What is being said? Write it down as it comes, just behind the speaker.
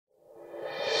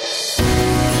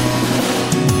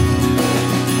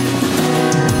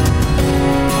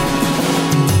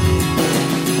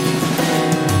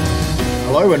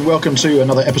Hello and welcome to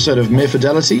another episode of Mere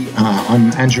Fidelity.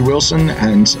 I'm Andrew Wilson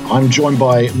and I'm joined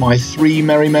by my three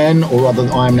merry men, or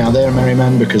rather I am now their merry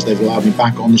men because they've allowed me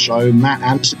back on the show. Matt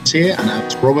Anderson's here and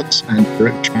Alex Roberts and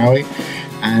Eric Trowie.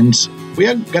 And we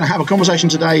are going to have a conversation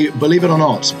today, believe it or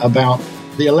not, about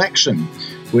the election,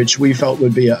 which we felt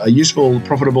would be a useful,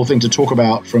 profitable thing to talk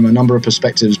about from a number of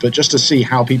perspectives, but just to see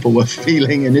how people were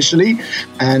feeling initially.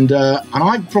 And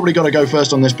I've probably got to go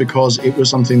first on this because it was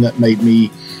something that made me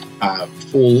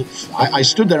fall. I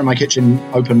stood there in my kitchen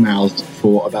open-mouthed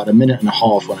for about a minute and a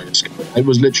half when I discovered it. It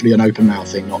was literally an open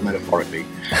mouth thing, not metaphorically.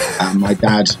 My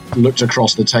dad looked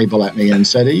across the table at me and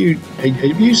said,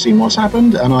 have you seen what's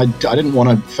happened? And I didn't want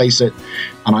to face it.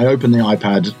 And I opened the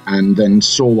iPad and then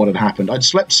saw what had happened. I'd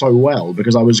slept so well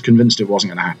because I was convinced it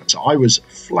wasn't going to happen. So I was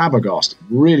flabbergasted,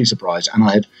 really surprised. And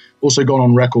I had also gone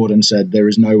on record and said, there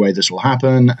is no way this will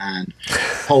happen. And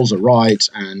polls are right.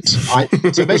 And so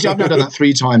basically, I've now done that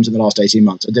 3 times in the last 18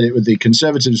 months. I did it with the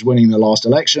Conservatives winning the last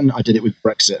election. I did it with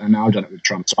Brexit. And now I've done it with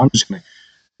Trump. So I'm just going to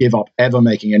give up ever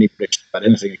making any predictions about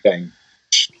anything again.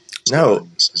 No.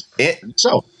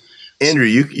 So, Andrew,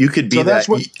 you could be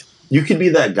you could be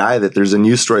that guy that there's a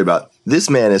news story about. This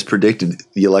man has predicted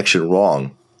the election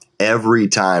wrong every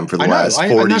time for the last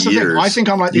 40 years. I think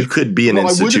I'm like you could be an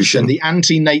institution. I would have said the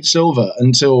anti-Nate Silver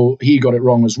until he got it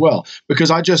wrong as well.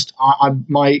 Because I said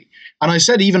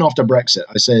even after Brexit,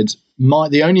 I said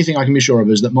the only thing I can be sure of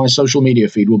is that my social media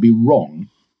feed will be wrong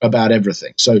about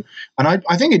everything. So, and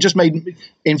I think it just made,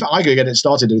 in fact, I could get it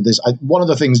started with this. One of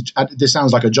the things, this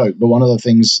sounds like a joke, but one of the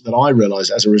things that I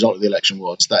realized as a result of the election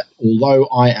was that although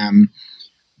I am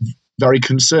very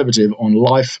conservative on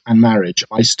life and marriage,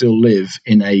 I still live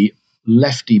in a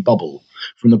lefty bubble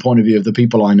from the point of view of the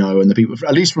people I know and the people,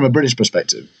 at least from a British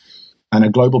perspective and a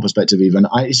global perspective even.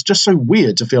 It's just so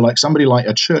weird to feel like somebody like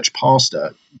a church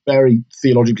pastor, very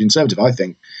theologically conservative, I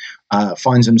think,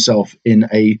 finds himself in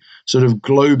a sort of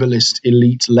globalist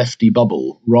elite lefty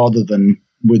bubble rather than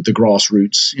with the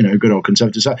grassroots, good old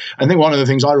conservatives. So I think one of the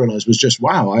things I realized was just,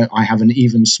 wow, I have an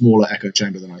even smaller echo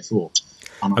chamber than I thought.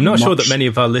 I'm not sure that many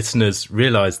of our listeners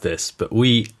realize this, but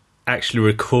we actually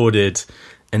recorded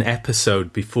an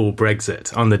episode before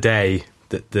Brexit on the day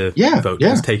that the vote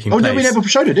was taking place. Oh, no, we never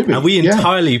showed it, did we? And we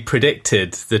entirely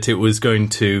predicted that it was going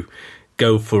to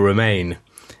go for Remain.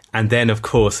 And then, of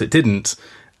course, it didn't.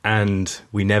 And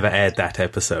we never aired that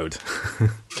episode.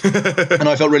 And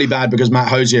I felt really bad because Matt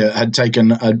Hosier had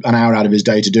taken an hour out of his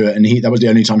day to do it, and that was the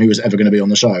only time he was ever going to be on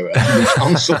the show.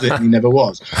 He never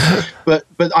was. But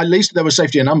at least there was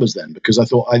safety in numbers then, because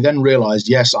I then realized,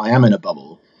 yes, I am in a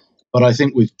bubble. But I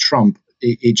think with Trump,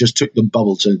 it just took the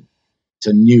bubble to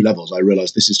new levels. I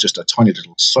realized this is just a tiny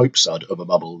little soapsud of a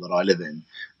bubble that I live in,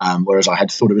 whereas I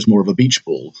had thought it was more of a beach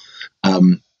ball.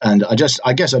 And I just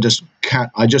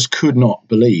could not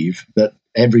believe that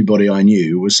everybody I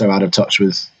knew was so out of touch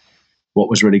with what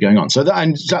was really going on. So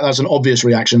that's an obvious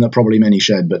reaction that probably many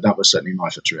shared, but that was certainly my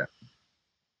first reaction.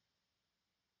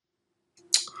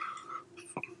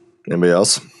 Anybody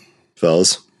else,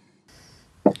 fellas?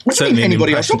 What do you mean,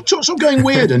 anybody else? Stop going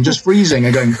weird and just freezing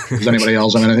and going, is anybody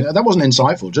else? I mean, that wasn't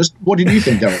insightful. Just what did you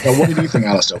think, Derek? Or what did you think,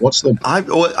 Alistair? What's the... I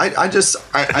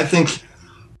think...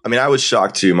 I mean, I was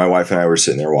shocked too. My wife and I were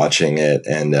sitting there watching it,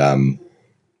 and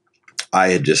I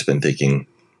had just been thinking,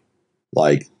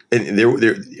 like,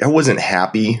 I wasn't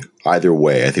happy either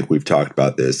way. I think we've talked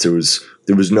about this. There was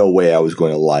no way I was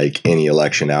going to like any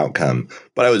election outcome,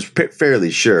 but I was fairly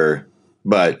sure.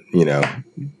 But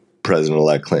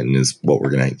President-elect Clinton is what we're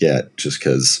going to get, just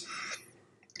because.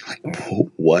 Like,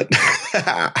 what?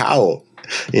 How?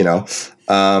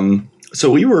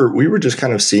 So we were just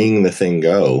kind of seeing the thing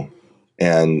go.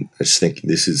 And I just think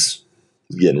this is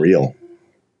getting real.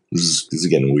 This is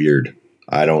getting weird.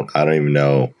 I don't even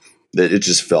know. That it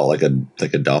just felt like a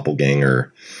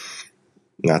doppelganger.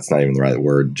 That's not even the right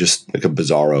word. Just like a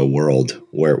bizarro world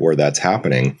where that's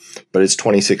happening. But it's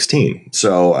 2016,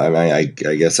 so I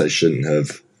guess I shouldn't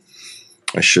have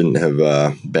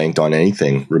banked on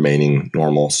anything remaining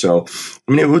normal. So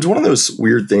I mean, it was one of those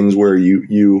weird things where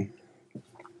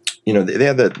they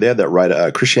had that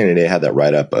write Christianity had that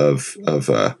write up of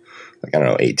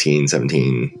 18,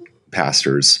 17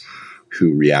 pastors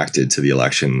who reacted to the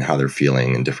election, how they're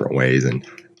feeling in different ways. And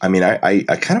I mean, I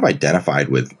kind of identified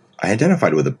with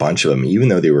a bunch of them, even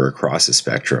though they were across the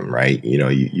spectrum, right?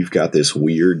 You've got this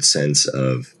weird sense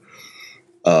of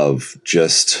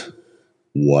just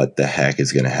what the heck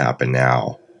is going to happen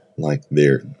now. Like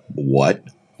there's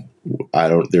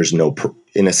no,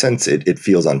 in a sense, it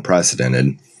feels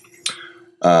unprecedented.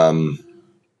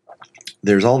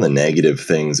 There's all the negative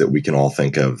things that we can all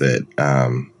think of that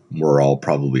we're all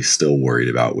probably still worried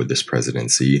about with this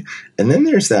presidency. And then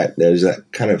there's that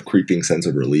kind of creeping sense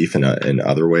of relief in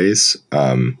other ways,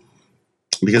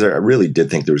 because I really did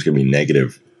think there was going to be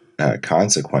negative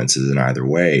consequences in either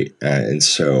way. And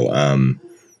so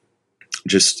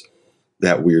just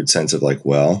that weird sense of like,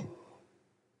 well,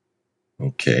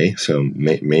 okay, so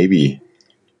maybe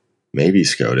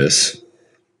SCOTUS,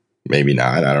 maybe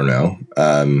not. I don't know.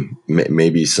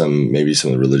 Maybe some of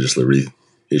the religious liberty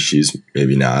issues,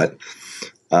 maybe not.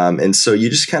 And so you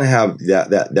just kind of have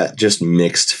that just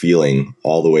mixed feeling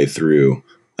all the way through,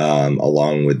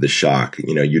 along with the shock.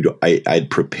 I'd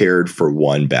prepared for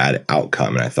one bad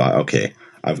outcome, and I thought, okay,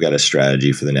 I've got a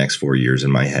strategy for the next 4 years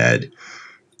in my head,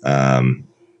 and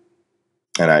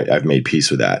I've made peace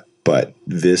with that. But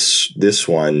this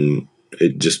one, I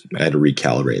had to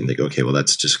recalibrate and think, okay, well,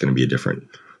 that's just going to be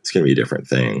it's going to be a different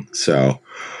thing. So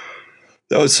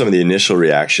that was some of the initial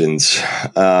reactions.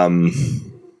 And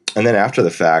then after the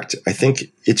fact, I think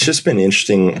it's just been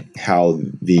interesting how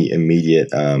the immediate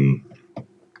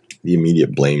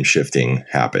blame shifting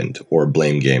happened, or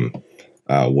blame game,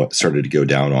 what started to go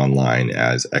down online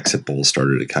as exit polls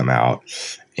started to come out.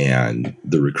 And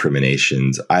the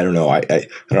recriminations, I don't know. I don't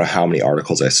know how many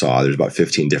articles I saw. There's about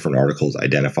 15 different articles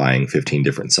identifying 15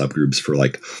 different subgroups for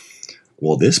like,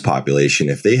 well, this population,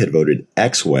 if they had voted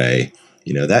X way,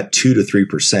 that 2 to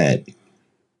 3%,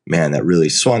 man, that really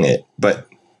swung it. But,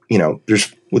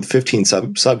 there's with 15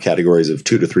 subcategories of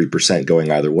 2 to 3%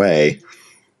 going either way,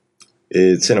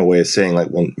 it's in a way of saying like,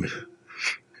 well,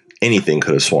 anything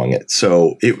could have swung it.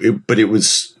 So but it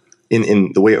was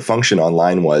in the way it functioned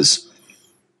online was,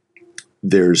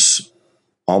 there's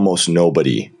almost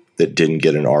nobody that didn't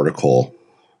get an article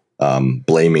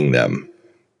blaming them,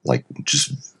 like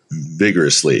just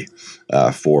vigorously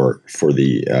for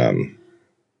the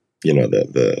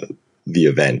the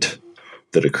event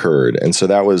that occurred. And so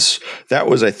that was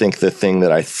I think the thing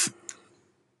that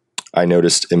I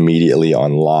noticed immediately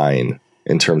online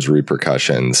in terms of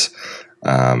repercussions.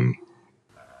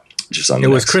 Just on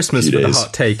it was Christmas for the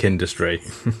hot take industry.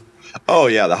 Oh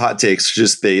yeah, the hot takes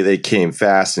just they came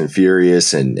fast and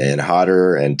furious and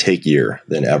hotter and takier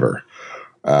than ever,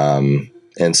 and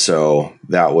so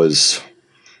it was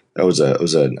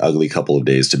an ugly couple of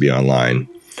days to be online.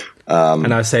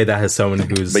 And I say that as someone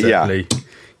who's certainly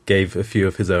gave a few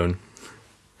of his own.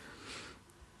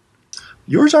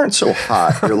 Yours aren't so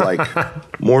hot; they're like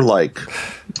more like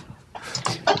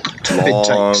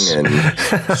long and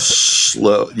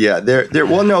slow. Yeah, they're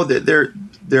well, no,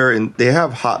 they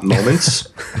have hot moments,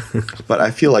 but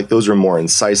I feel like those are more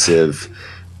incisive.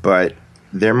 But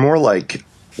they're more like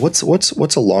what's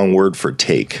a long word for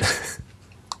take?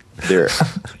 They're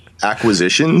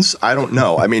acquisitions. I don't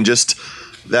know. I mean, just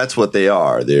that's what they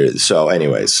are. So,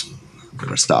 anyways, I'm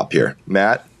gonna stop here.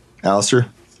 Matt, Alistair.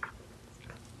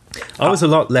 I was a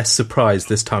lot less surprised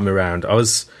this time around. I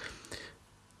was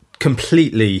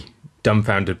completely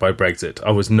dumbfounded by Brexit.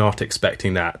 I was not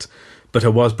expecting that. But I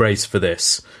was braced for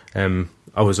this.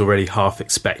 I was already half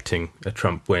expecting a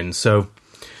Trump win. So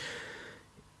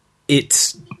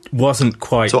it wasn't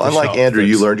quite... So unlike Andrew,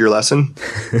 you learned your lesson?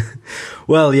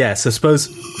 Well, yes, I suppose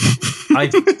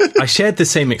I shared the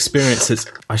same experiences.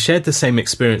 I shared the same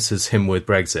experience as him with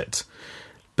Brexit.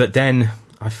 But then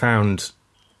I found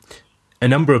a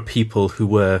number of people who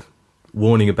were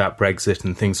warning about Brexit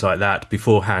and things like that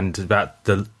beforehand, about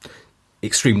the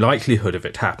extreme likelihood of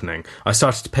it happening. I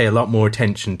started to pay a lot more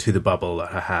attention to the bubble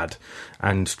that I had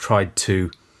and tried to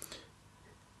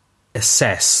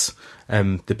assess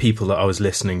the people that I was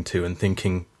listening to and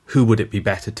thinking, who would it be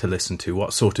better to listen to?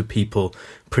 What sort of people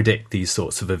predict these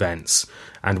sorts of events?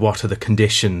 And what are the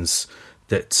conditions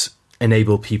that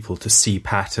enable people to see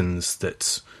patterns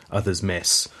that others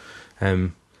miss?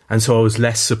 And so I was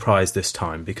less surprised this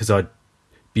time because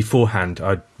beforehand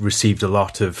I'd received a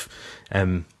lot of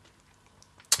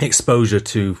exposure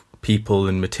to people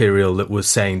and material that was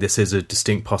saying this is a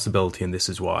distinct possibility and this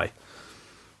is why.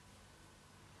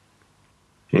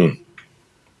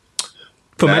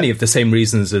 For many of the same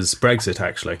reasons as Brexit,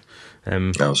 actually.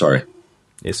 Sorry.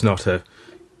 It's not an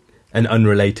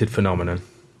unrelated phenomenon.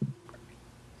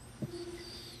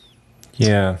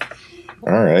 Yeah.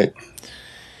 All right.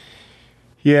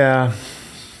 Yeah.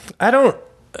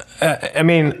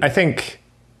 I think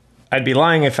I'd be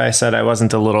lying if I said I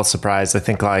wasn't a little surprised. I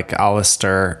think, like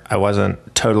Alistair, I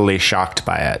wasn't totally shocked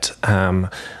by it.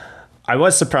 I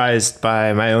was surprised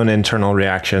by my own internal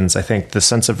reactions. I think the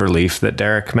sense of relief that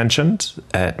Derek mentioned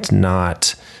at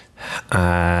not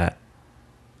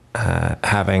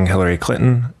having Hillary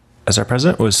Clinton as our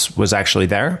president was actually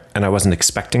there, and I wasn't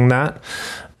expecting that.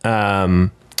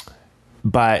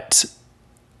 But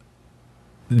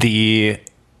the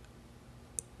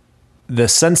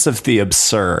sense of the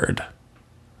absurd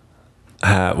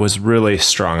was really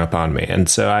strong upon me. And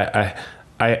so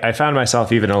I found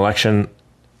myself even election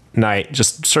night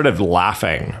just sort of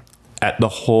laughing at the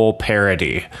whole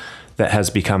parody that has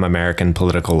become American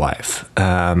political life.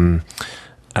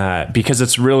 Because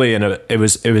it's really, it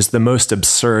was the most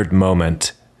absurd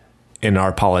moment in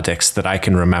our politics that I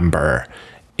can remember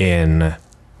in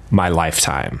my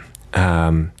lifetime.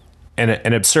 And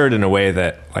absurd in a way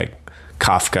that like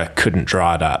Kafka couldn't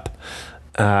draw it up.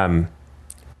 And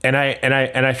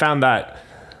I found that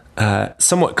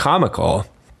somewhat comical,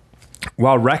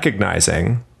 while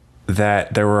recognizing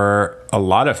that there were a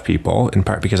lot of people, in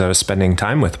part because I was spending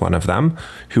time with one of them,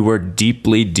 who were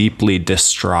deeply, deeply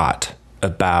distraught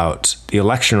about the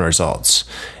election results.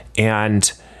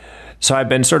 And so I've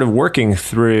been sort of working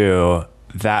through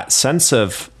that sense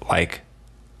of like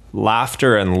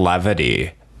laughter and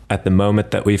levity at the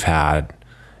moment that we've had,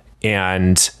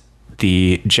 and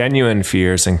the genuine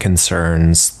fears and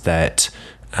concerns that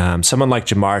someone like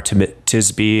Jemar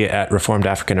Tisby at Reformed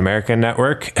African American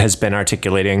Network has been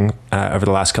articulating over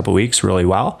the last couple of weeks really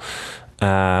well.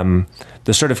 The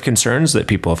sort of concerns that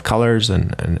people of colors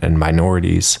and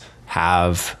minorities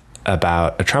have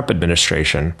about a Trump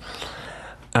administration.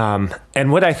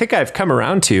 And what I think I've come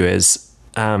around to is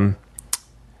I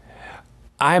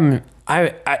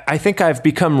think I've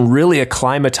become really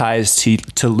acclimatized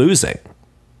to losing.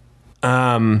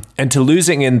 And to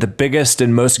losing in the biggest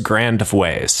and most grand of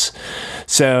ways.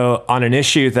 So on an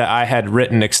issue that I had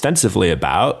written extensively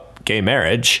about, gay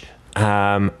marriage,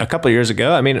 a couple of years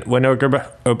ago, I mean, when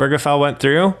Obergefell went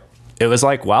through, it was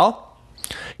like, well,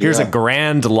 here's a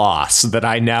grand loss that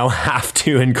I now have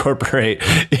to incorporate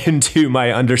into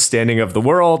my understanding of the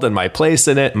world and my place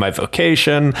in it, and my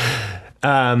vocation.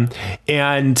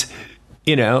 And,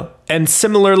 you know, and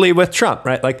similarly with Trump,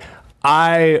 right? Like,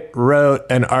 I wrote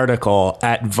an article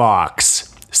at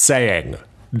Vox saying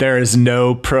there is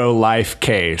no pro-life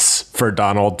case for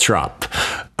Donald Trump.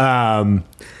 And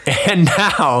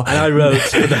now... And I wrote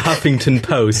for the Huffington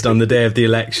Post on the day of the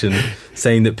election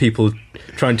saying that people...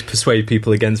 trying to persuade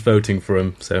people against voting for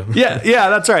him. So yeah,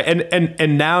 that's right.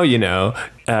 And now, you know,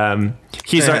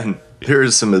 he's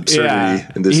here's some absurdity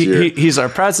in this year. He's our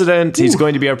president. He's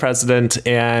going to be our president,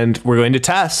 and we're going to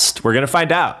test. We're going to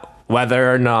find out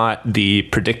whether or not the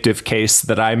predictive case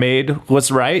that I made was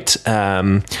right,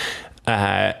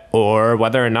 or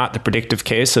whether or not the predictive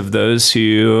case of those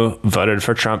who voted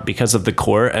for Trump because of the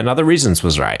court and other reasons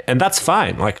was right. And that's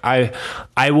fine. Like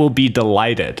I will be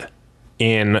delighted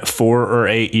in 4 or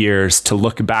 8 years to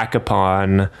look back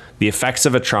upon the effects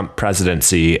of a Trump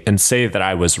presidency and say that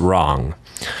I was wrong.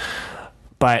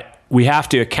 But we have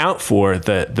to account for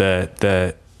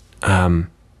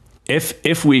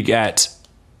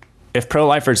if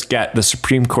pro-lifers get the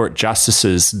Supreme Court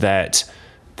justices that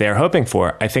they're hoping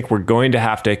for, I think we're going to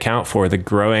have to account for the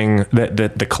growing,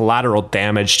 the collateral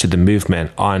damage to the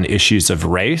movement on issues of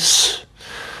race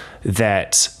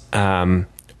that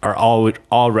are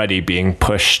already being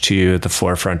pushed to the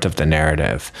forefront of the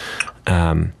narrative.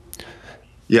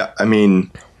 Yeah, I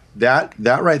mean, that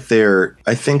right there,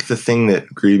 I think the thing that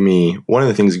grieved me, one of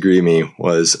the things that grieved me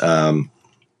was,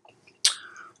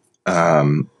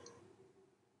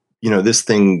 you know, this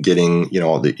thing getting, you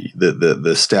know,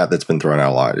 the stat that's been thrown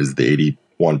out a lot is the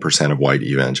 81% of white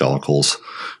evangelicals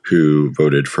who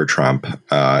voted for Trump.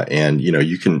 And, you know,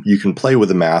 you can play with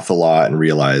the math a lot and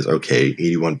realize, okay,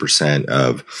 81%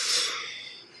 of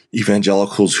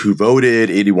evangelicals who voted,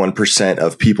 81%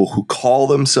 of people who call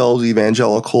themselves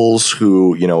evangelicals,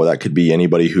 who, you know, that could be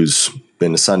anybody who's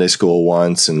been to Sunday school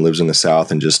once and lives in the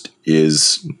South and just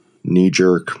is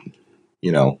knee-jerk,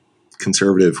 you know,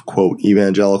 conservative, quote,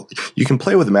 evangelical. You can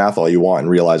play with the math all you want and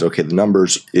realize, okay, the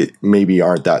numbers maybe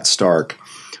aren't that stark,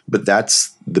 but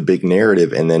that's the big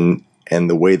narrative. And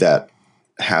the way that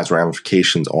has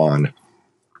ramifications on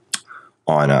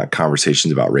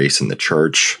conversations about race in the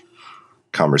church,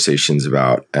 conversations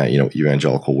about, you know,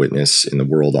 evangelical witness in the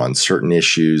world on certain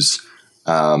issues.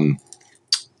 Not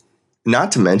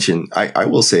to mention, I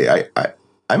will say,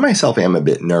 I myself am a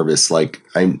bit nervous. Like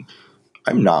I'm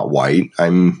not white.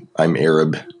 I'm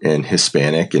Arab and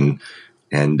Hispanic, and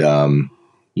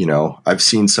you know, I've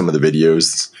seen some of the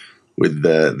videos with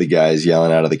the guys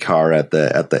yelling out of the car at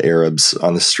the Arabs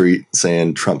on the street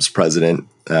saying Trump's president.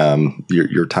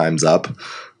 Your time's up.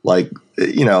 Like,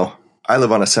 you know, I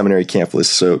live on a seminary campus,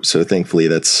 so thankfully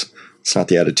it's not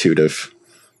the attitude of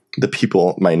the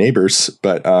people, my neighbors.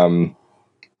 But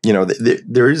you know,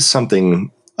 there is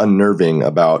something unnerving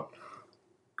about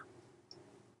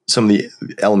some of the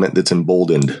element that's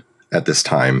emboldened at this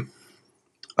time,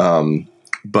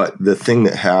 But the thing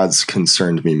that has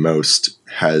concerned me most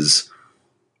has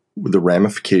the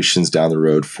ramifications down the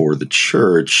road for the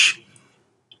church,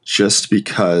 just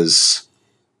because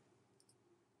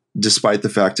despite the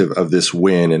fact of this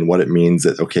win and what it means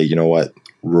that, okay, you know what,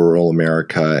 rural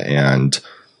America and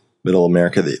middle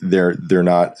America, they're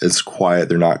not as quiet.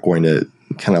 They're not going to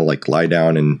kind of like lie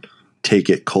down and take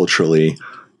it culturally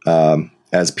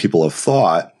as people have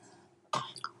thought.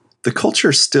 The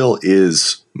culture still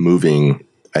is moving,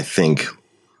 I think,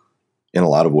 in a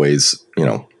lot of ways, you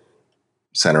know,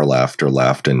 center left or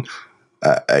left. And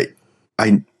I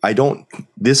don't,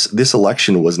 this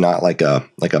election was not like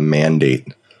a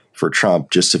mandate for Trump.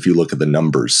 Just if you look at the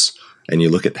numbers and you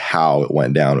look at how it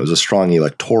went down, it was a strong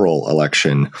electoral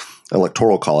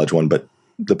college one, but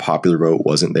the popular vote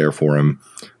wasn't there for him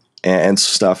and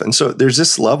stuff. And so there's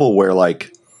this level where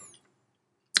like,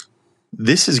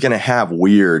 this is going to have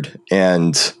weird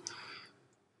and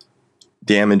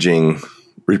damaging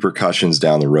repercussions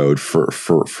down the road for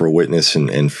witness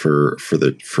and for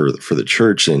the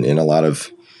church and in a lot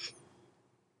of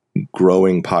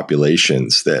growing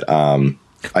populations that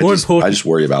I just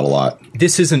worry about a lot.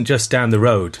 This isn't just down the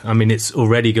road. I mean, it's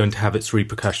already going to have its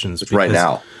repercussions because, right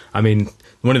now. I mean,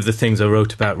 one of the things I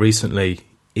wrote about recently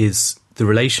is the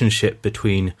relationship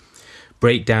between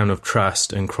breakdown of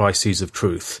trust and crises of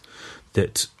truth.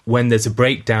 That when there's a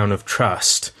breakdown of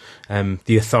trust,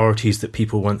 the authorities that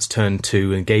people once turned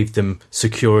to and gave them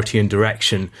security and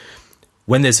direction,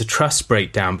 when there's a trust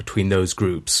breakdown between those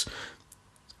groups,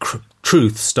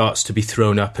 truth starts to be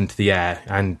thrown up into the air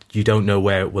and you don't know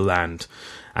where it will land.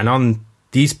 And on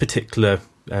these particular,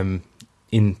 in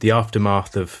the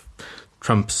aftermath of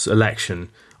Trump's election,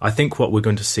 I think what we're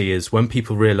going to see is when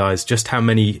people realise just how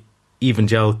many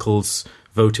evangelicals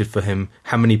voted for him,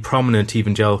 how many prominent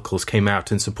evangelicals came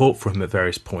out in support for him at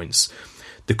various points,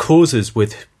 the causes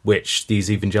with which these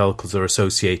evangelicals are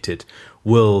associated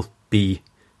will be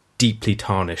deeply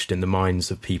tarnished in the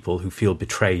minds of people who feel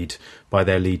betrayed by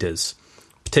their leaders,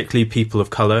 particularly people of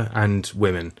colour and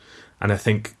women. And I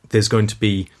think there's going to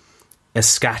be a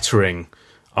scattering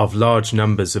of large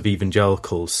numbers of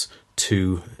evangelicals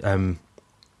to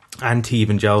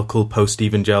anti-evangelical,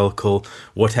 post-evangelical,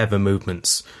 whatever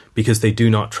movements, because they do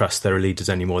not trust their leaders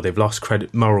anymore. They've lost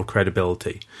moral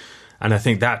credibility. And I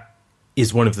think that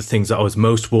is one of the things that I was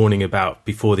most warning about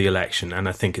before the election, and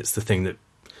I think it's the thing that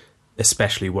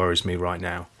especially worries me right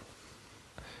now.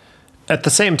 At the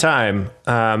same time,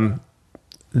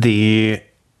 the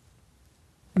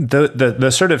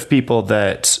sort of people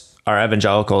that are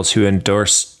evangelicals who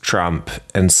endorsed Trump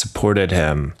and supported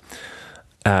him,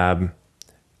 I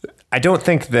don't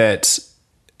think that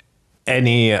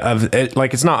any of it,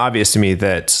 like, it's not obvious to me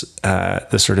that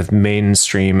the sort of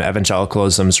mainstream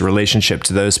evangelicalism's relationship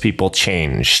to those people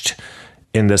changed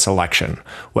in this election.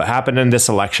 What happened in this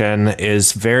election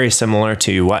is very similar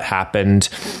to what happened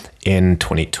in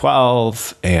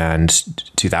 2012 and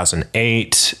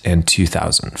 2008 and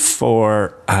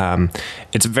 2004.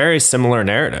 It's a very similar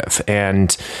narrative.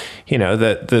 And, you know,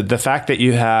 the fact that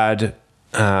you had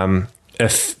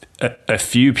a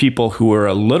few people who were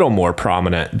a little more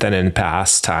prominent than in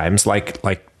past times, like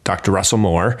Dr. Russell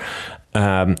Moore,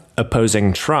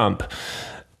 opposing Trump,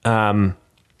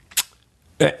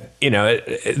 you know,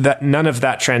 that none of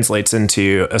that translates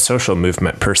into a social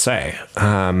movement per se.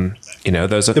 You know,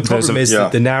 the problem is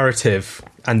that the narrative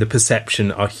and the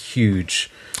perception are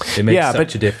huge. It makes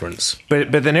such a difference.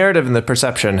 But the narrative and the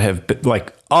perception have been,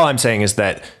 like, all I'm saying is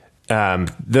that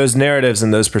those narratives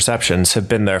and those perceptions have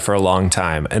been there for a long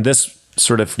time, and this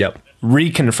sort of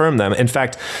reconfirmed them. In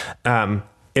fact,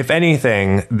 if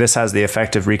anything, this has the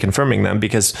effect of reconfirming them,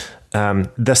 because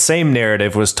the same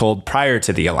narrative was told prior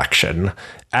to the election,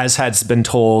 as has been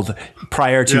told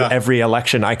prior to every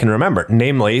election I can remember,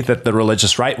 namely that the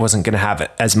religious right wasn't going to have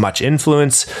as much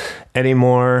influence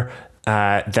anymore,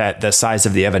 that the size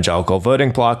of the evangelical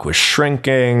voting bloc was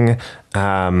shrinking.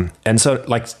 And so,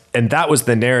 like, and that was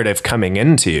the narrative coming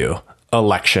into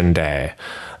election day.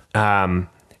 And,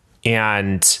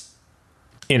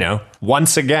 you know,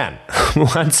 once again,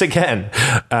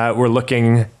 we're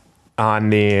looking on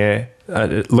the,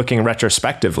 looking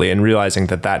retrospectively and realizing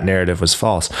that narrative was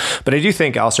false. But I do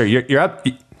think, Alistair, you're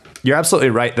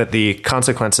absolutely right that the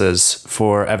consequences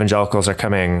for evangelicals are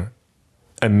coming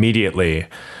immediately.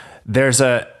 There's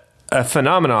a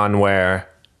phenomenon where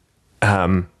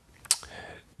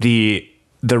the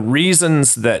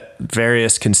reasons that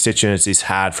various constituencies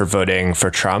had for voting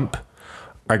for Trump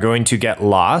are going to get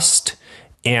lost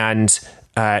and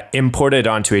imported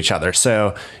onto each other.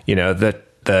 So, you know, the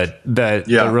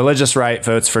religious right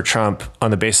votes for Trump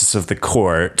on the basis of the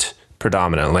court,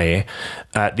 predominantly.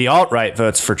 The alt-right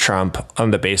votes for Trump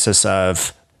on the basis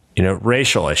of,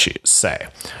 racial issues, say,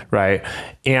 right?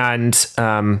 And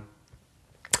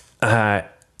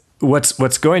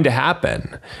what's going to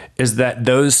happen is that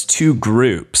those two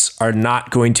groups are not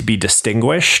going to be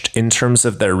distinguished in terms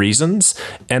of their reasons,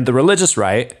 and the religious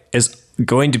right is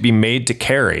going to be made to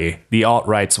carry the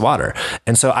alt-right's water.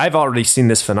 And so I've already seen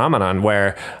this phenomenon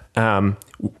where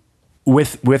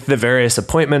with the various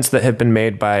appointments that have been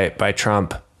made by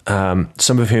Trump,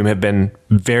 some of whom have been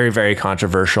very, very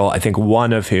controversial. I think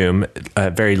one of whom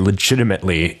very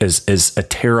legitimately is a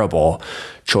terrible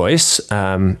choice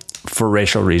for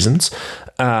racial reasons.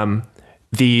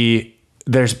 There's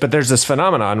this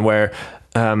phenomenon where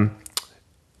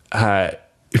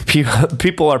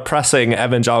people are pressing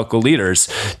evangelical leaders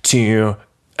to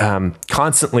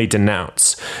constantly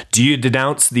denounce. Do you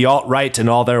denounce the alt-right in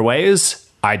all their ways?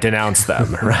 I denounce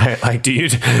them, right? Like, do you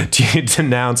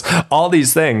denounce all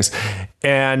these things?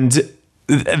 And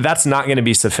that's not going to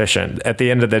be sufficient at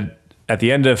the end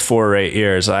of 4 or 8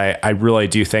 years. I really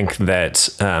do think that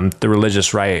the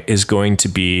religious right is going to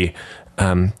be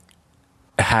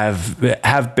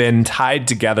have been tied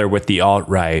together with the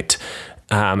alt-right,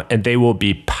 and they will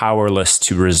be powerless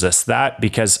to resist that,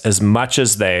 because as much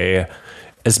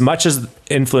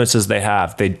influence as they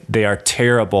have, they are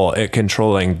terrible at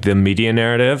controlling the media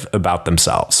narrative about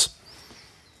themselves.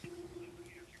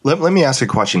 Let me ask a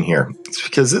question here,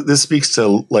 because this speaks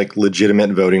to like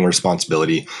legitimate voting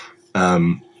responsibility.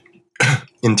 In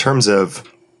terms of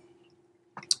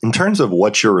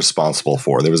what you're responsible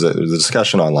for, there was a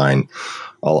discussion online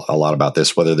a lot about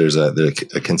this, whether there's a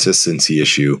consistency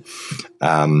issue.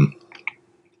 And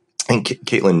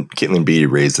Caitlin Beatty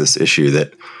raised this issue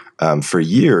that for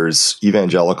years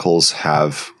evangelicals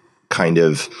have kind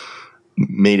of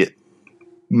made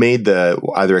the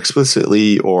either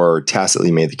explicitly or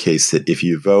tacitly made the case that if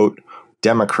you vote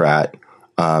Democrat,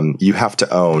 you have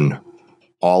to own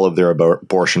all of their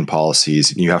abortion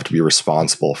policies, and you have to be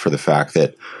responsible for the fact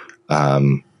that,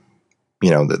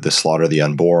 the slaughter of the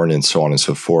unborn and so on and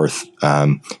so forth.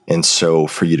 And so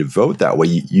for you to vote that way,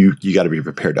 you got to be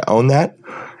prepared to own that.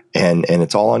 And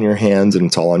it's all on your hands and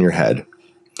it's all on your head.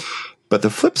 But the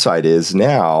flip side is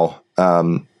now,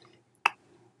 the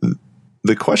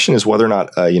question is whether or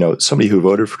not, somebody who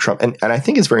voted for Trump, and I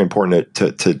think it's very important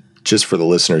to just for the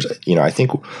listeners, I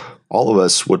think all of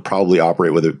us would probably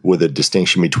operate with a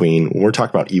distinction between when we're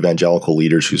talking about evangelical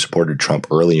leaders who supported Trump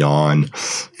early on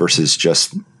versus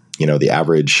just, the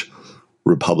average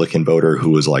Republican voter who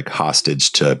was like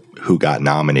hostage to who got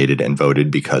nominated and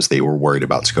voted because they were worried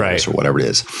about SCOTUS or whatever it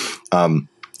is.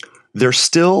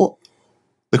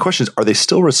 The question is, are they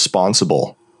still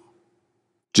responsible?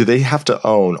 Do they have to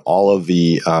own all of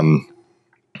the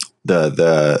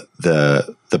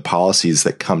policies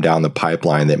that come down the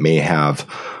pipeline that may have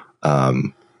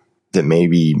that may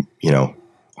be,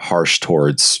 harsh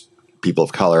towards people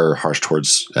of color, harsh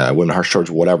towards women, harsh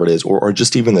towards whatever it is, or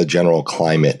just even the general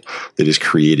climate that is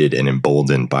created and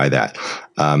emboldened by that?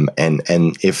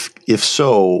 And if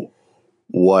so,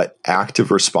 what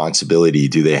active responsibility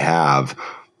do they have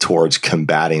towards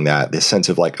combating that? This sense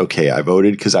of like, okay, I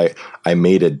voted because I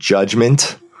made a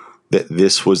judgment that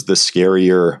this was the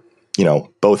scarier,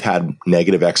 both had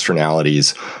negative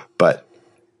externalities, but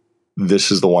this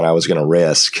is the one I was going to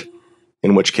risk,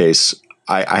 in which case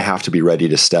I have to be ready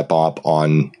to step up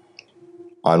on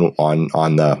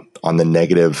the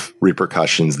negative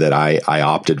repercussions that I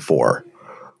opted for.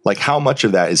 Like, how much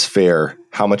of that is fair?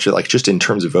 How much, like, just in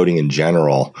terms of voting in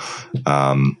general,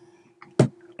 how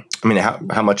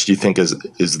much do you think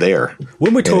is there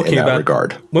when we're talking in that about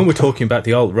regard? When we're talking about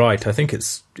the alt-right, I think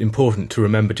it's important to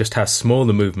remember just how small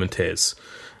the movement is.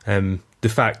 The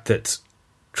fact that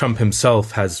Trump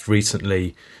himself has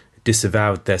recently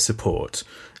disavowed their support.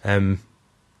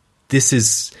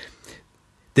 There's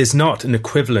not an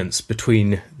equivalence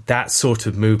between that sort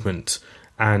of movement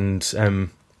and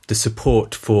the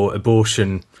support for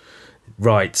abortion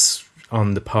rights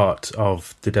on the part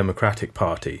of the Democratic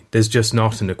Party. There's just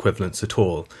not an equivalence at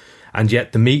all. And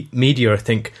yet the media, I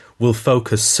think, will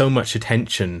focus so much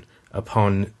attention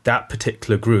upon that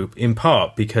particular group, in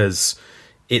part because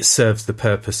it serves the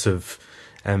purpose of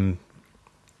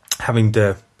having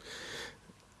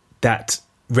that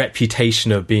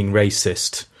reputation of being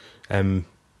racist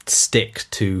stick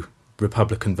to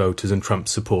Republican voters and Trump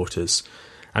supporters.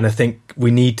 And I think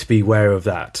we need to be aware of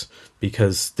that,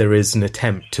 because there is an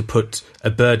attempt to put a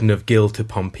burden of guilt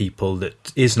upon people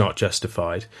that is not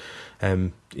justified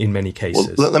in many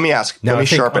cases. Well, let me ask. Now, let me I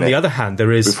think sharpen on the it other hand,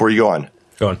 there is... before you go on.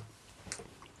 Go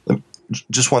on.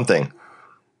 Just one thing.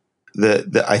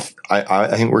 I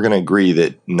think we're going to agree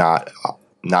that not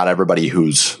everybody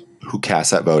who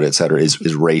casts that vote, et cetera, is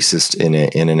racist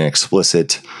in an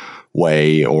explicit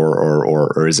way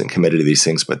or isn't committed to these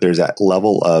things. But there's that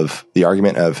level of the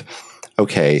argument of,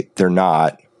 okay, they don't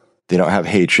have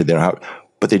hatred,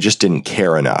 but they just didn't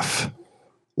care enough.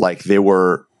 Like they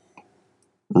were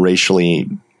racially,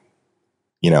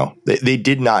 they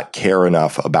did not care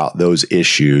enough about those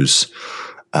issues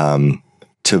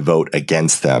to vote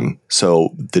against them.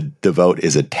 So the vote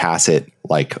is a tacit,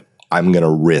 like, I'm going to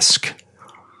risk it.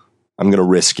 I'm going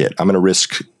to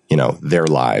risk, their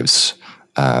lives.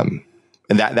 And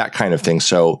that kind of thing.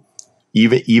 So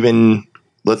even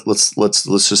let's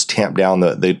just tamp down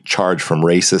the charge from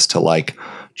racist to like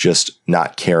just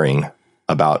not caring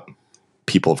about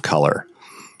people of color.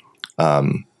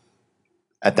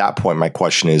 At that point, my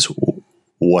question is,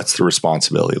 what's the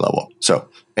responsibility level? So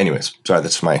anyways, sorry,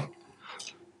 that's my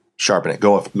sharpen it.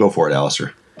 Go for it,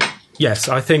 Alistair. Yes,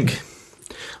 I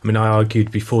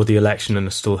argued before the election and I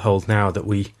still hold now that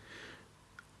we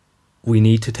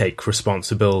need to take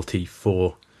responsibility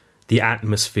for the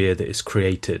atmosphere that is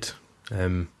created.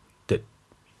 That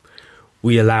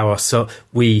we allow ourselves,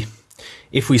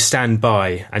 if we stand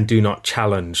by and do not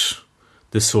challenge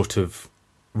the sort of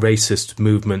racist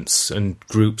movements and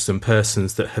groups and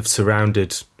persons that have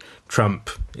surrounded Trump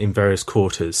in various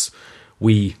quarters,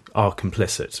 we are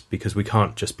complicit because we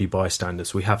can't just be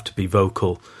bystanders. We have to be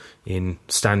vocal in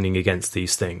standing against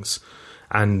these things.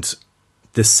 And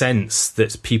the sense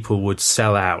that people would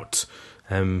sell out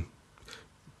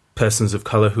persons of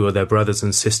colour who are their brothers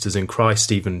and sisters in Christ,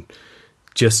 even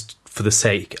just for the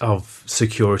sake of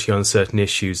security on certain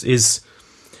issues,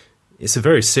 it's a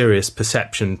very serious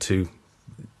perception to...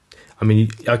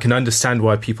 I can understand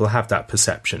why people have that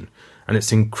perception, and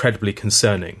it's incredibly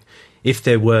concerning. If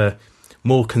there were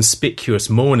more conspicuous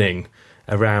mourning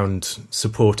around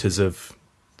supporters of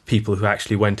people who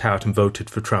actually went out and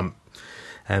voted for Trump,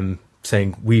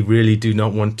 saying, we really do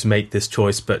not want to make this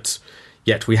choice, but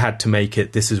yet we had to make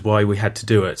it, this is why we had to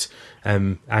do it,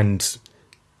 and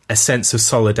a sense of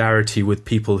solidarity with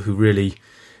people who really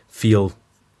feel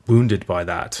wounded by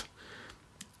that,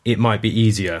 it might be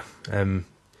easier.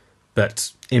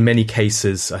 But in many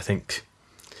cases, I think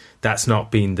that's not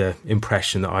been the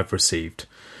impression that I've received.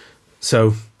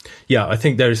 So, yeah, I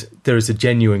think there is a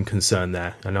genuine concern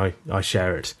there, and I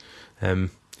share it. On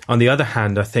the other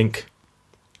hand, I think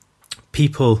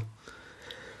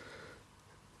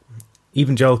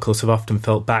evangelicals have often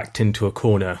felt backed into a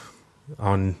corner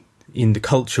in the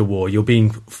culture war. You're being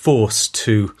forced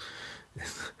to...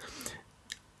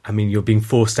 you're being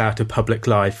forced out of public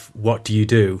life. What do you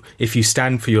do? If you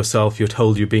stand for yourself, you're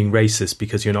told you're being racist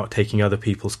because you're not taking other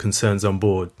people's concerns on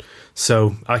board.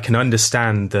 So I can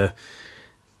understand the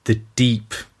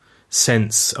deep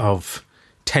sense of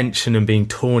tension and being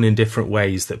torn in different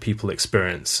ways that people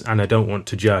experience. And I don't want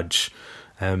to judge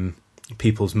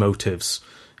people's motives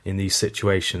in these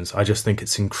situations. I just think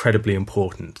it's incredibly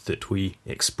important that we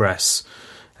express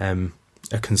a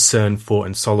concern for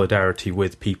and solidarity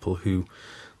with people who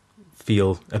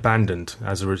feel abandoned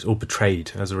or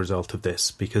betrayed as a result of this,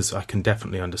 because I can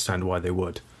definitely understand why they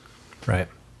would. Right.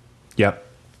 Yep.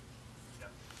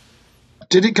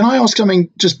 Can I ask something,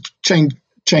 just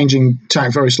changing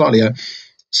tack very slightly?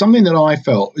 Something that I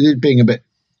felt, being a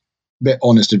bit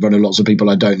honest in front of lots of people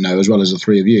I don't know, as well as the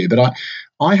three of you, but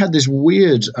I had this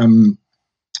weird,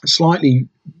 slightly,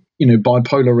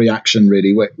 bipolar reaction,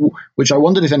 really, which I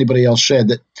wondered if anybody else shared,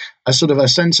 that a sort of a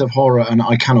sense of horror, and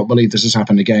I cannot believe this has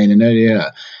happened again in a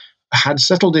year, had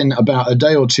settled in about a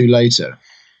day or two later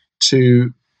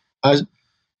to,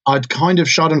 I'd kind of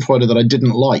schadenfreude that I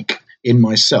didn't like in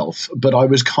myself, but I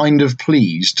was kind of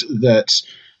pleased that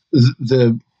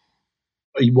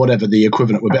whatever the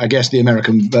equivalent would be, I guess the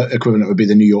American equivalent would be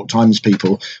the New York Times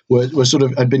people, were sort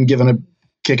of, had been given a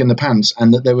kick in the pants,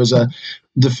 and that there was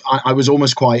I was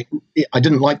almost quite, I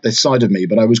didn't like this side of me,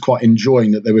 but I was quite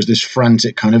enjoying that there was this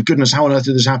frantic kind of, goodness, how on earth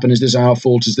did this happen? Is this our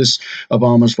fault? Is this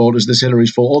Obama's fault? Is this Hillary's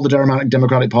fault? All the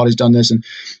Democratic Party's done this.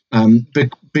 And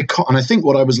because, and I think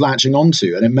what I was latching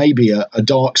onto, and it may be a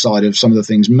dark side of some of the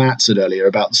things Matt said earlier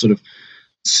about sort of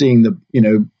seeing the,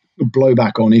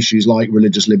 blowback on issues like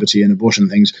religious liberty and abortion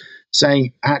things,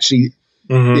 saying actually,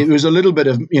 it was a little bit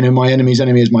of, my enemy's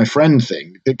enemy is my friend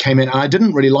thing that came in. I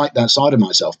didn't really like that side of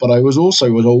myself, but I was also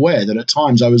aware that at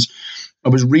times I was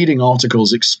reading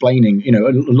articles explaining,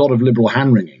 a lot of liberal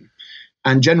hand-wringing.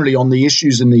 And generally on the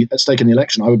issues at stake in the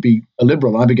election, I would be a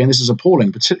liberal. And I'd be going, this is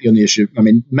appalling, particularly on the issue,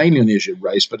 mainly on the issue of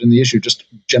race, but in the issue of just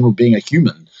general being a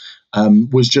human,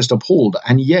 was just appalled.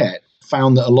 And yet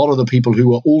found that a lot of the people who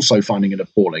were also finding it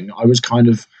appalling, I was kind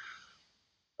of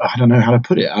I don't know how to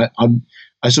put it.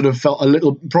 I sort of felt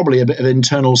probably a bit of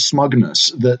internal smugness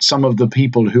that some of the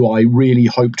people who I really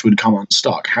hoped would come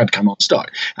unstuck had come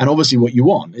unstuck. And obviously what you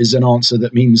want is an answer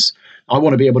that means I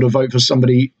want to be able to vote for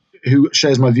somebody who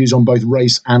shares my views on both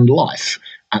race and life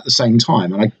at the same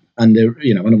time. And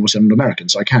obviously I'm an American,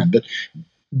 so I can, but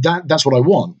that's what I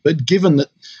want. But given that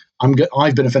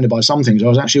I've been offended by some things, I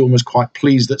was actually almost quite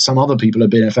pleased that some other people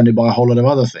have been offended by a whole lot of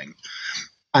other things.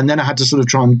 And then I had to sort of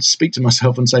try and speak to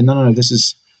myself and say, no,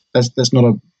 that's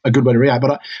not a good way to react.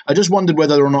 But I just wondered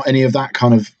whether or not any of that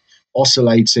kind of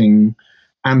oscillating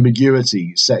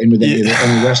ambiguity set in with any of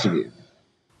the rest of you.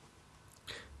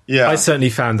 Yeah, I certainly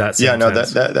found that. Yeah, no,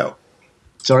 that.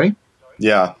 Sorry.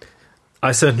 Yeah,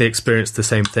 I certainly experienced the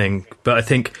same thing. But I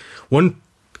think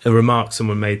a remark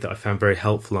someone made that I found very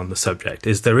helpful on the subject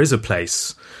is there is a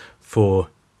place for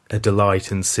a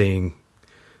delight in seeing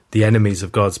the enemies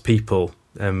of God's people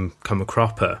come a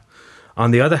cropper.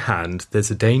 On the other hand,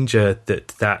 there's a danger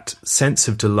that sense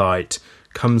of delight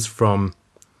comes from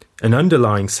an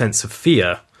underlying sense of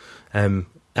fear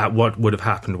at what would have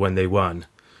happened when they won,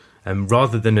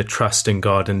 rather than a trust in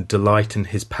God and delight in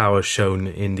his power shown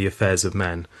in the affairs of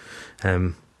men.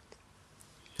 And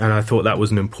I thought that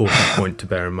was an important point to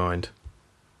bear in mind.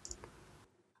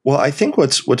 Well, I think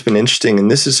what's been interesting, and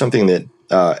this is something that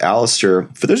Alistair,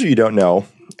 for those of you who don't know,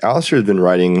 Alistair has been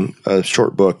writing a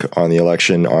short book on the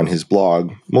election on his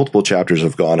blog. Multiple chapters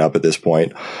have gone up at this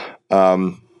point,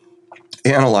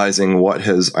 analyzing what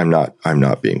has. I'm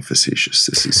not being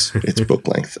facetious. It's book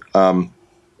length. But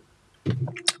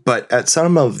at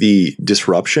some of the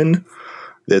disruption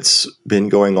that's been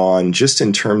going on, just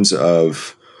in terms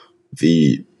of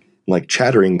the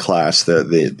chattering class,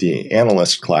 the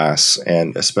analyst class,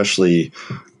 and especially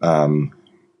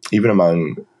even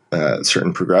among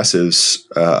certain progressives,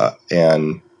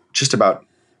 and just about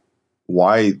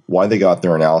why they got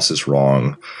their analysis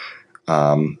wrong,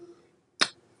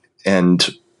 and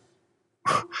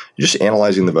just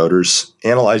analyzing the voters,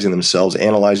 analyzing themselves,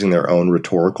 analyzing their own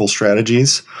rhetorical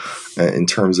strategies, in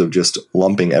terms of just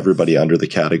lumping everybody under the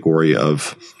category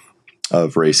of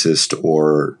racist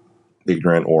or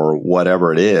ignorant or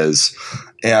whatever it is.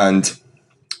 And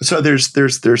so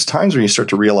there's times when you start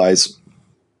to realize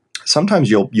sometimes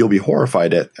you'll be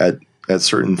horrified at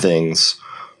certain things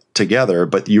together,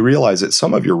 but you realize that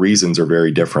some of your reasons are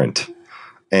very different.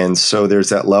 And so there's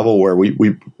that level where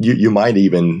you might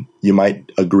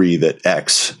agree that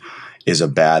X is a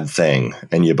bad thing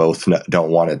and you both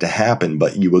don't want it to happen,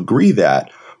 but you agree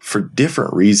that for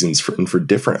different reasons and for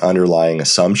different underlying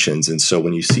assumptions. And so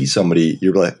when you see somebody,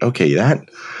 you're like, okay,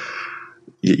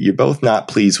 you're both not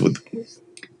pleased with,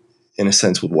 in a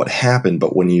sense, with what happened.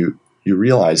 But when you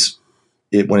realize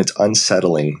it, when it's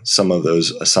unsettling, some of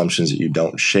those assumptions that you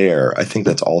don't share, I think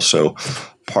that's also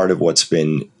part of what's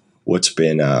been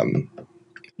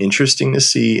interesting to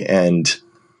see and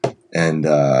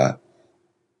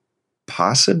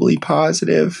possibly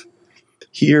positive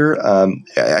here.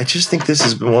 I just think this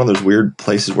has been one of those weird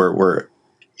places where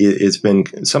it's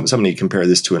been somebody compare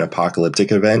this to an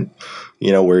apocalyptic event,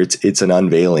 where it's an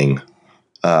unveiling.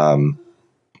 I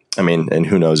mean, and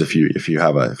who knows if you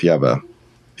have an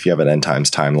end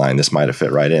times timeline, this might have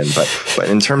fit right in. But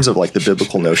in terms of the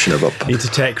biblical notion of need to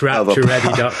check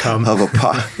raptureready.com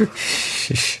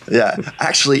yeah,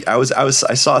 actually, I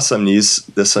saw some news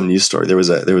story. There was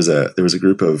a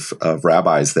group of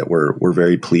rabbis that were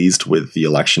very pleased with the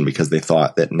election because they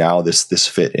thought that now this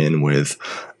fit in with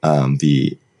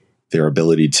their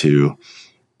ability to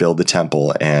build the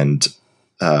temple and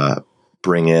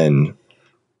bring in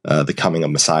the coming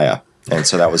of Messiah. And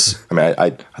so that was,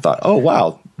 I thought, oh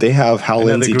wow, they have Hal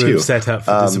Lindsey too. Set up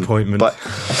for disappointment. But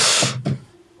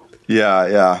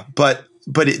yeah. But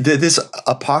this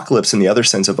apocalypse, in the other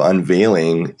sense of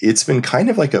unveiling, it's been kind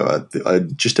of like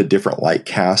just a different light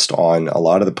cast on a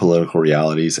lot of the political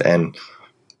realities and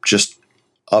just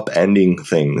upending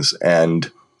things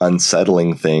and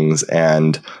unsettling things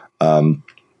and,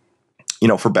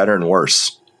 for better and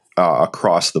worse,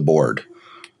 across the board.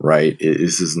 Right.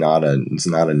 This is not a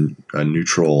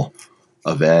neutral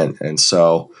event. And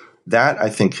so that, I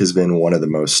think, has been one of the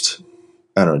most,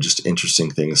 just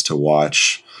interesting things to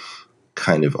watch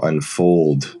kind of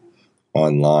unfold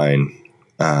online.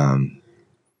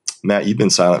 Matt, you've been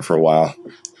silent for a while.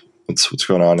 What's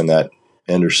going on in that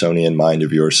Andersonian mind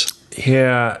of yours?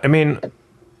 Yeah, I mean,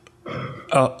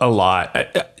 a lot.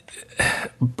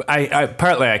 I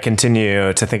partly I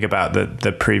continue to think about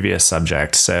the previous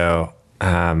subject. So,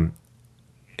 to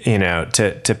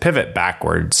pivot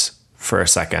backwards for a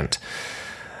second,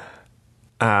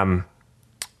 it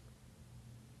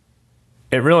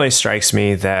really strikes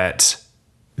me that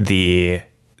the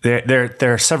there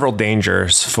are several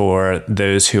dangers for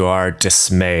those who are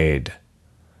dismayed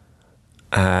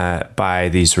by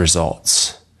these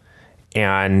results.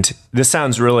 And this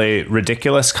sounds really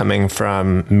ridiculous coming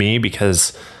from me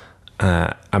because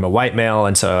I'm a white male,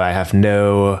 and so I have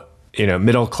no,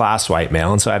 middle-class white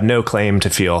male, and so I have no claim to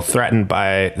feel threatened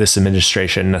by this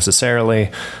administration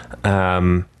necessarily,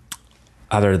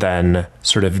 other than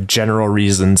sort of general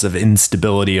reasons of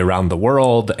instability around the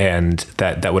world, and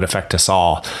that would affect us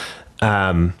all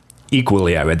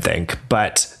equally, I would think.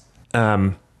 But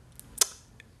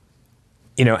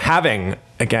having,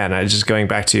 again, I just going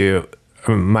back to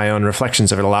my own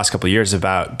reflections over the last couple of years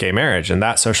about gay marriage and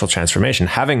that social transformation,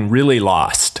 having really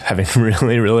lost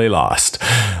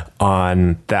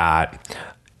on that,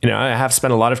 I have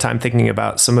spent a lot of time thinking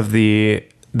about some of the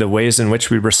ways in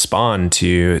which we respond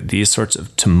to these sorts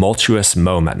of tumultuous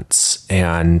moments.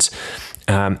 And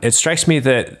it strikes me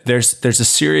that there's a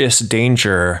serious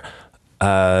danger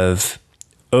of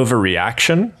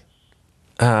overreaction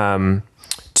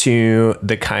to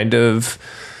the kind of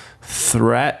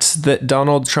threat that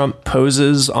Donald Trump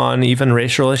poses on even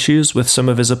racial issues with some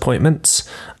of his appointments.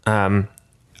 I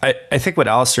think what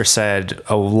Alistair said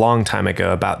a long time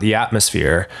ago about the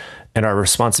atmosphere and our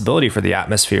responsibility for the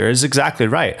atmosphere is exactly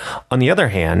right. On the other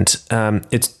hand, an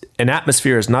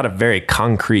atmosphere is not a very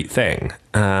concrete thing.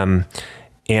 And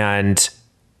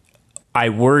I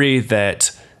worry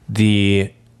that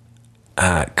the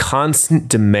constant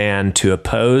demand to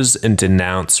oppose and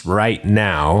denounce right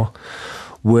now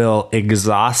will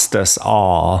exhaust us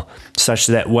all, such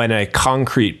that when a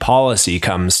concrete policy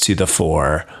comes to the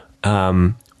fore,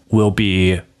 we'll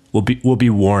be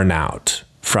worn out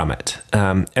from it.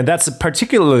 And that's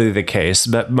particularly the case,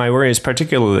 but my worry is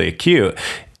particularly acute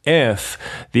if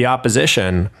the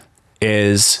opposition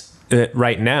is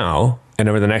right now and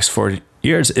over the next 4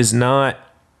 years is not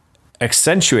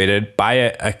accentuated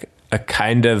by a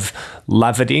kind of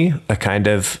levity, a kind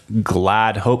of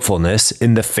glad hopefulness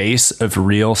in the face of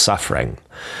real suffering.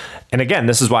 And again,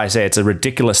 this is why I say it's a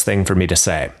ridiculous thing for me to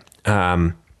say.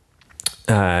 But,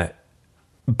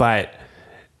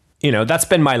 that's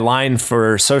been my line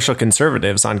for social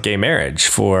conservatives on gay marriage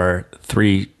for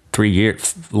 3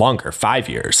 years, longer, 5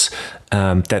 years,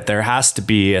 that there has to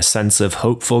be a sense of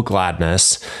hopeful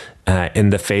gladness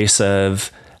in the face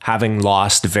of having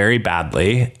lost very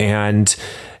badly and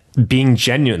being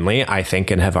genuinely, I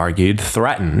think, and have argued,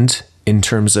 threatened in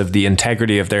terms of the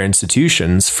integrity of their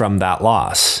institutions from that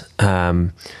loss.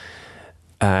 So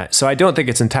I don't think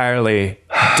it's entirely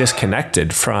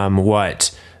disconnected from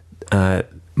what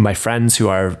my friends who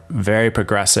are very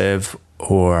progressive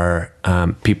or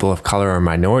people of color or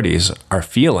minorities are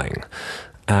feeling.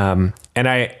 And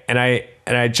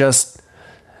I just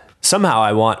somehow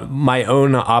I want my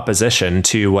own opposition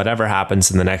to whatever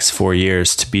happens in the next 4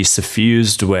 years to be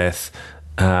suffused with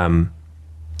a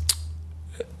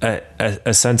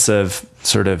sense of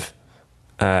sort of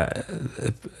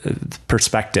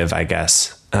perspective, I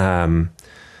guess,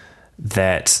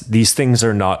 that these things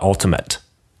are not ultimate.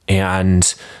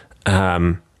 And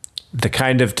the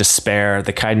kind of despair,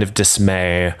 the kind of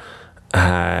dismay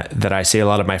that I see a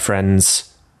lot of my friends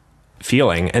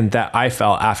feeling and that I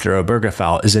felt after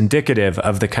Obergefell is indicative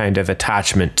of the kind of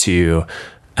attachment to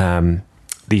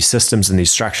these systems and these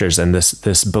structures and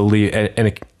this belief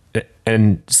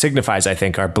and signifies, I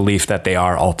think, our belief that they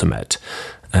are ultimate,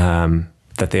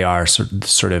 that they are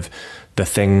sort of the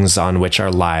things on which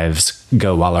our lives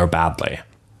go well or badly.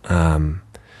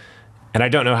 And I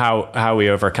don't know how we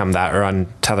overcome that or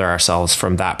untether ourselves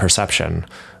from that perception,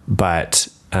 but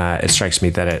it strikes me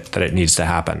that it needs to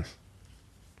happen.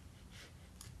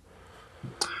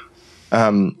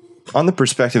 On the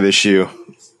perspective issue,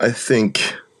 I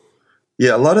think,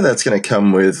 a lot of that's going to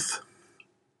come with,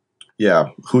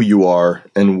 who you are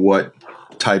and what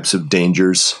types of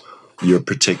dangers you're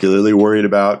particularly worried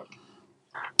about.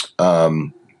 I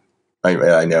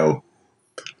know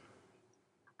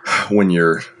when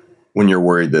you're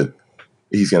worried that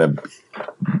he's going to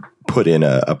put in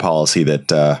a policy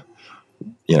that,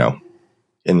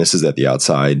 and this is at the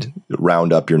outside,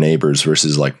 round up your neighbors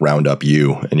versus like round up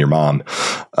you and your mom.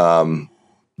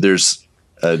 There's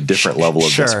a different level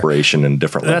of desperation and a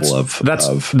different level of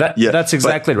that's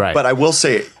exactly right. But I will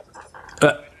say,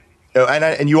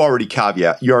 and you already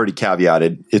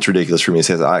caveated, it's ridiculous for me to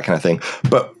say that kind of thing.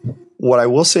 But what I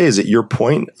will say is that your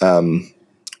point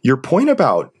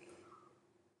about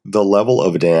the level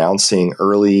of denouncing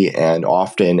early and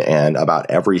often and about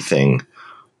everything,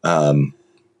 and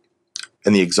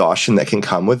the exhaustion that can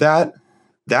come with that,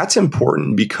 that's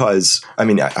important because,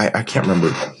 I can't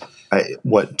remember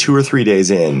 2 or 3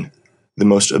 days in, the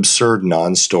most absurd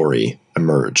non-story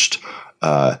emerged.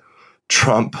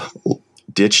 Trump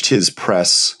ditched his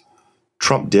press.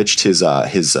 Trump ditched his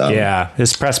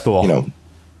press pool.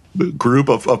 Group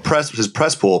of his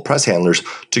press handlers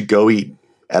to go eat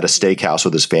at a steakhouse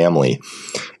with his family,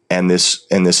 and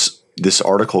this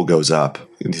article goes up.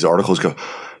 These articles go,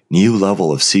 new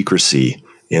level of secrecy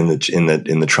in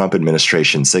the Trump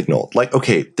administration signal. Like,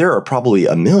 okay, there are probably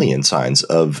a million signs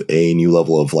of a new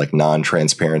level of like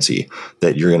non-transparency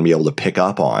that you're going to be able to pick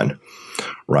up on,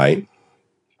 right?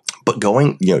 But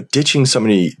ditching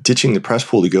the press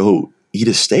pool to go eat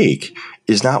a steak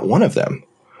is not one of them,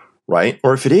 right?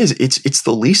 Or if it is, it's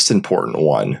the least important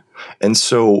one. And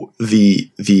so the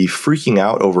freaking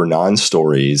out over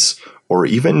non-stories, or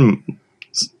even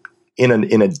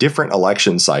in a different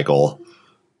election cycle,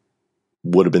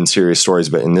 would have been serious stories,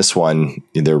 but in this one,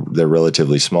 they're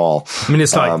relatively small. I mean,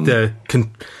 it's like the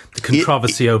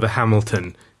controversy over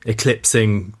Hamilton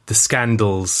eclipsing the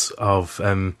scandals of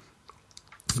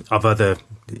other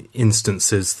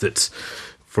instances that,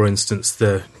 for instance,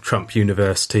 the Trump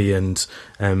University and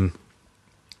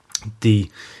the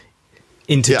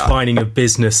intertwining of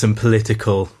business and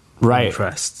political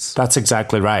interests. That's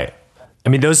exactly right. I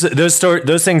mean, those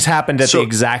things happened at the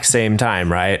exact same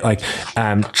time, right? Like,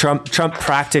 Trump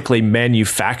practically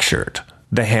manufactured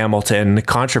the Hamilton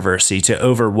controversy to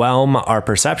overwhelm our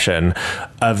perception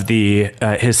of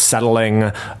his settling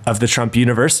of the Trump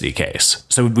University case.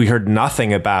 So we heard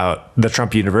nothing about the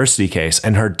Trump University case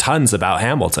and heard tons about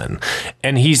Hamilton.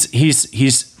 And he's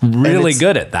really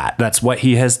good at that. That's what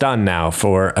he has done now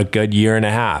for a good year and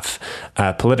a half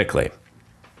politically.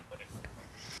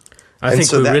 I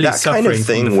think we're really suffering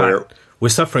from the fact we're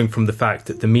suffering from the fact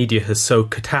that the media has so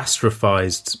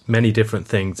catastrophized many different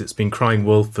things. It's been crying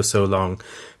wolf for so long.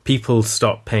 People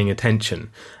stop paying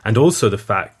attention. And also the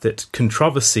fact that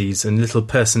controversies and little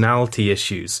personality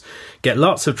issues get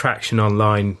lots of traction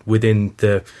online within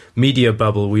the media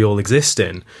bubble we all exist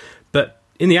in. But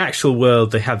in the actual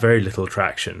world, they have very little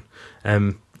traction.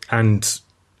 And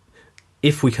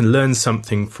if we can learn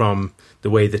something from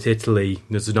the way that Italy,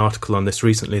 there's an article on this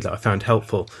recently that I found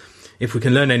helpful, if we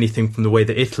can learn anything from the way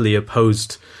that Italy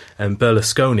opposed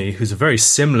Berlusconi, who's a very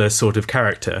similar sort of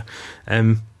character,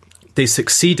 they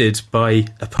succeeded by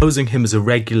opposing him as a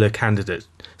regular candidate,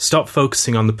 stop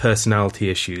focusing on the personality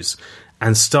issues,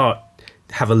 and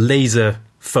have a laser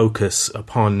focus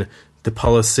upon the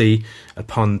policy,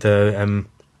 upon the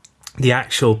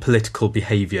actual political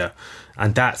behaviour.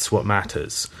 And that's what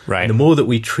matters. Right. And the more that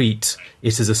we treat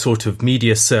it as a sort of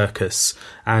media circus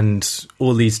and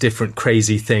all these different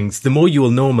crazy things, the more you will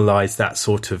normalise that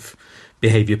sort of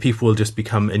behaviour. People will just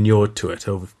become inured to it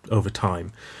over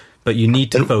time. But you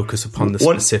need to focus upon the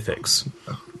specifics.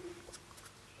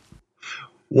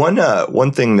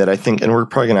 One thing that I think, and we're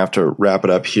probably going to have to wrap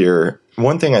it up here,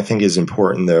 one thing I think is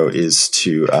important, though, is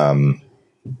to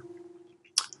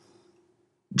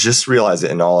just realize that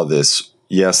in all of this,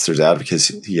 yes, there's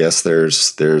advocacy. Yes,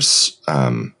 there's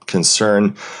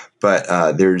concern,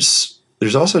 but there's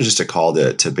also just a call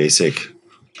to basic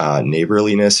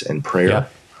neighborliness and prayer.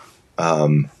 Yeah.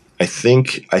 I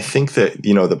think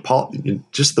that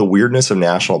just the weirdness of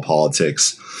national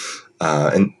politics,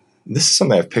 and this is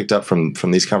something I've picked up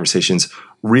from these conversations,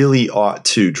 really ought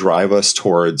to drive us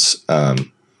towards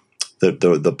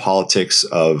the politics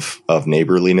of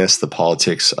neighborliness, the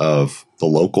politics of the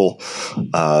local,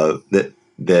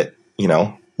 that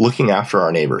looking after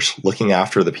our neighbors, looking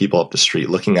after the people up the street,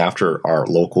 looking after our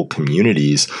local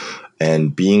communities,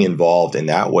 and being involved in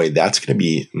that way, that's going to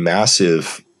be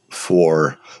massive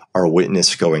for our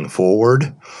witness going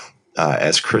forward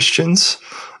as Christians.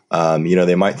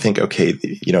 They might think, okay,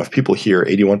 if people hear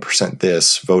 81%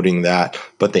 this, voting that,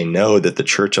 but they know that the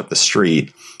church up the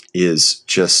street is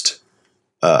just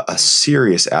a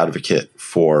serious advocate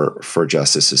for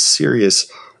justice, a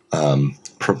serious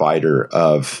provider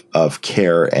of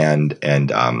care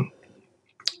and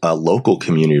local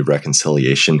community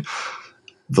reconciliation.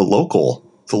 The local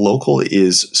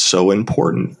is so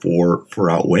important for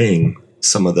outweighing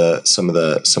some of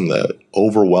the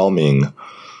overwhelming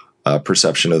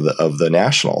perception of the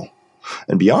national.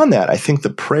 And beyond that, I think the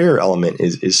prayer element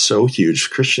is so huge.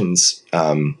 Christians,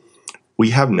 we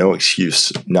have no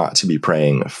excuse not to be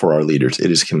praying for our leaders.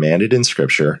 It is commanded in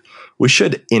Scripture. We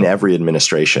should in every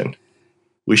administration.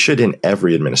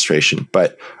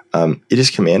 But it is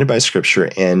commanded by Scripture,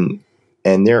 and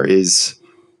there is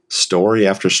story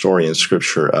after story in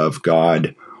Scripture of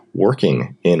God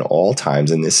working in all times.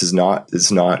 And this is not,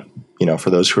 for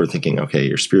those who are thinking, okay,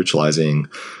 you're spiritualizing,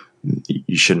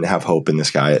 you shouldn't have hope in this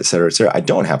guy, et cetera, et cetera. I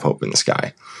don't have hope in this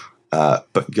guy.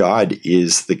 But God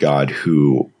is the God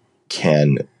who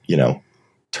can,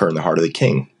 turn the heart of the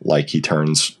king like he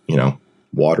turns,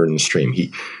 water in the stream.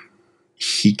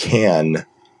 He can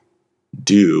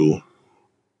do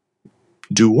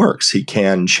works. He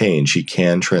can change. He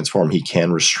can transform. He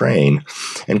can restrain.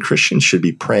 And Christians should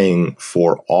be praying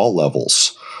for all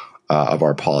levels of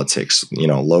our politics,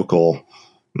 local,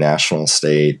 national,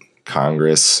 state,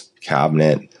 Congress,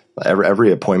 cabinet,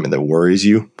 every appointment that worries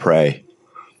you, pray.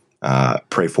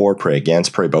 Pray for, pray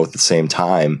against, pray both at the same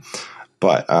time.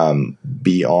 But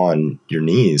be on your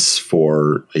knees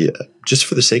just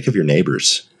for the sake of your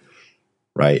neighbors,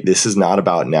 right? This is not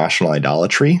about national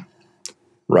idolatry,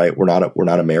 right? We're not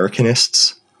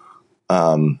Americanists,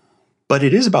 but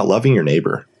it is about loving your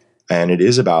neighbor, and it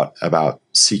is about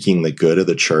seeking the good of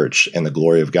the church and the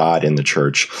glory of God in the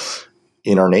church,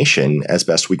 in our nation as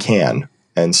best we can.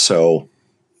 And so,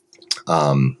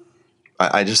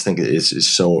 I just think it is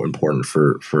so important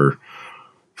for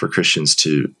Christians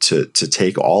to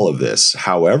take all of this,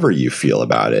 however you feel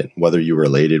about it, whether you're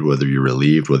related, whether you're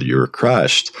relieved, whether you're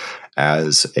crushed,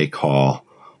 as a call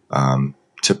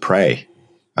to pray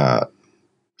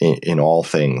in all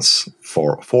things,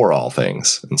 for all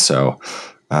things. And so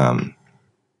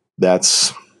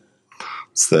that's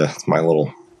my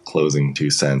little closing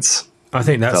 2 cents. I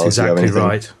think that's exactly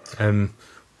right.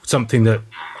 Something that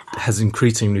has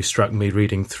increasingly struck me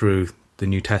reading through the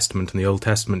New Testament and the Old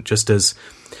Testament, just as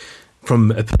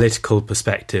from a political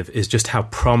perspective, is just how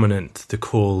prominent the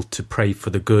call to pray for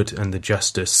the good and the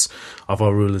justice of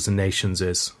our rulers and nations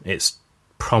is. It's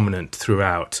prominent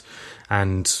throughout.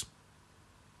 And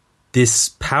this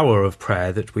power of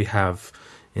prayer that we have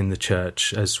in the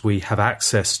church, as we have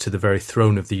access to the very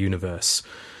throne of the universe,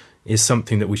 is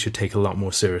something that we should take a lot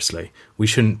more seriously. We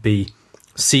shouldn't be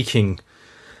seeking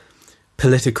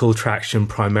political traction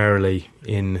primarily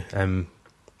in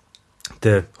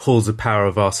the halls of power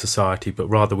of our society, but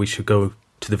rather we should go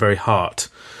to the very heart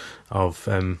of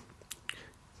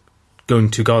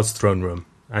going to God's throne room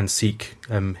and seek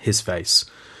his face.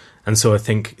 And so I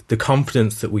think the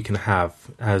confidence that we can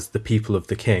have as the people of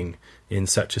the King in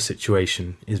such a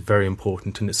situation is very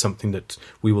important, and it's something that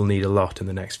we will need a lot in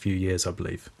the next few years, I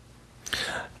believe.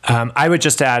 I would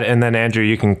just add, and then Andrew,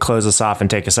 you can close us off and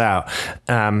take us out.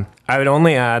 I would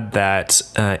only add that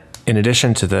in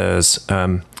addition to those,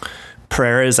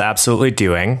 prayer is absolutely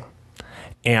doing,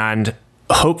 and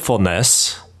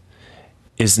hopefulness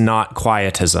is not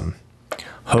quietism.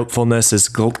 Hopefulness is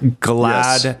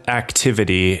glad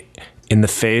activity in the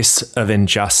face of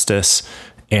injustice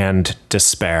and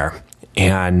despair.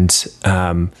 And,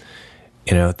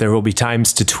 there will be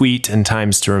times to tweet and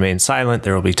times to remain silent.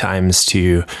 There will be times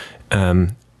to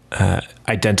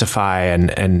identify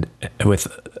and with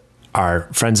our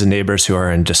friends and neighbors who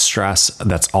are in distress.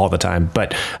 That's all the time.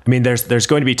 But I mean, there's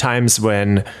going to be times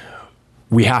when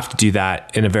we have to do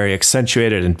that in a very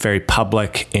accentuated and very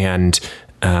public and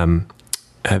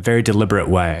a very deliberate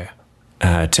way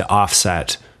to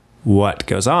offset what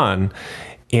goes on.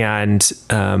 And,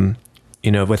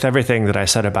 with everything that I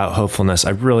said about hopefulness, I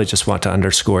really just want to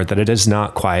underscore that it is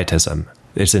not quietism.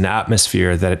 It's an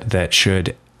atmosphere that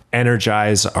should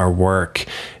energize our work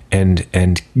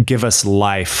and give us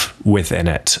life within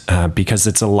it, because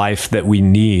it's a life that we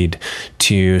need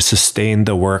to sustain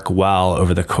the work well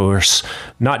over the course,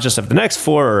 not just of the next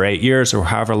 4 or 8 years or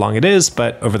however long it is,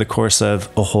 but over the course of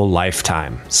a whole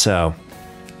lifetime. So.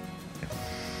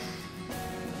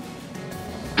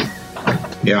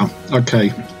 Yeah.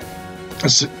 Okay.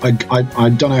 I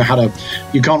don't know how to.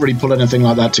 You can't really pull anything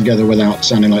like that together without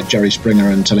sounding like Jerry Springer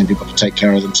and telling people to take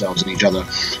care of themselves and each other.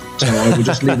 So I will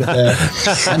just leave it there.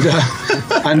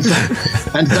 And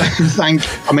thank.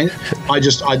 I mean,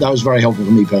 that was very helpful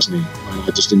for me personally, and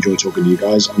I just enjoy talking to you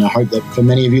guys. And I hope that for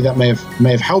many of you that may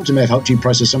have helped. It may have helped you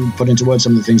process put into words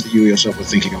some of the things that you yourself were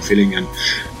thinking or feeling. And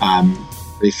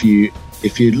if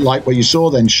you like what you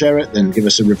saw, then share it, then give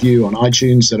us a review on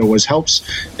iTunes. That always helps.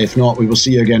 If not, we will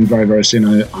see you again very, very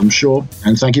soon, I'm sure.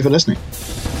 And thank you for listening.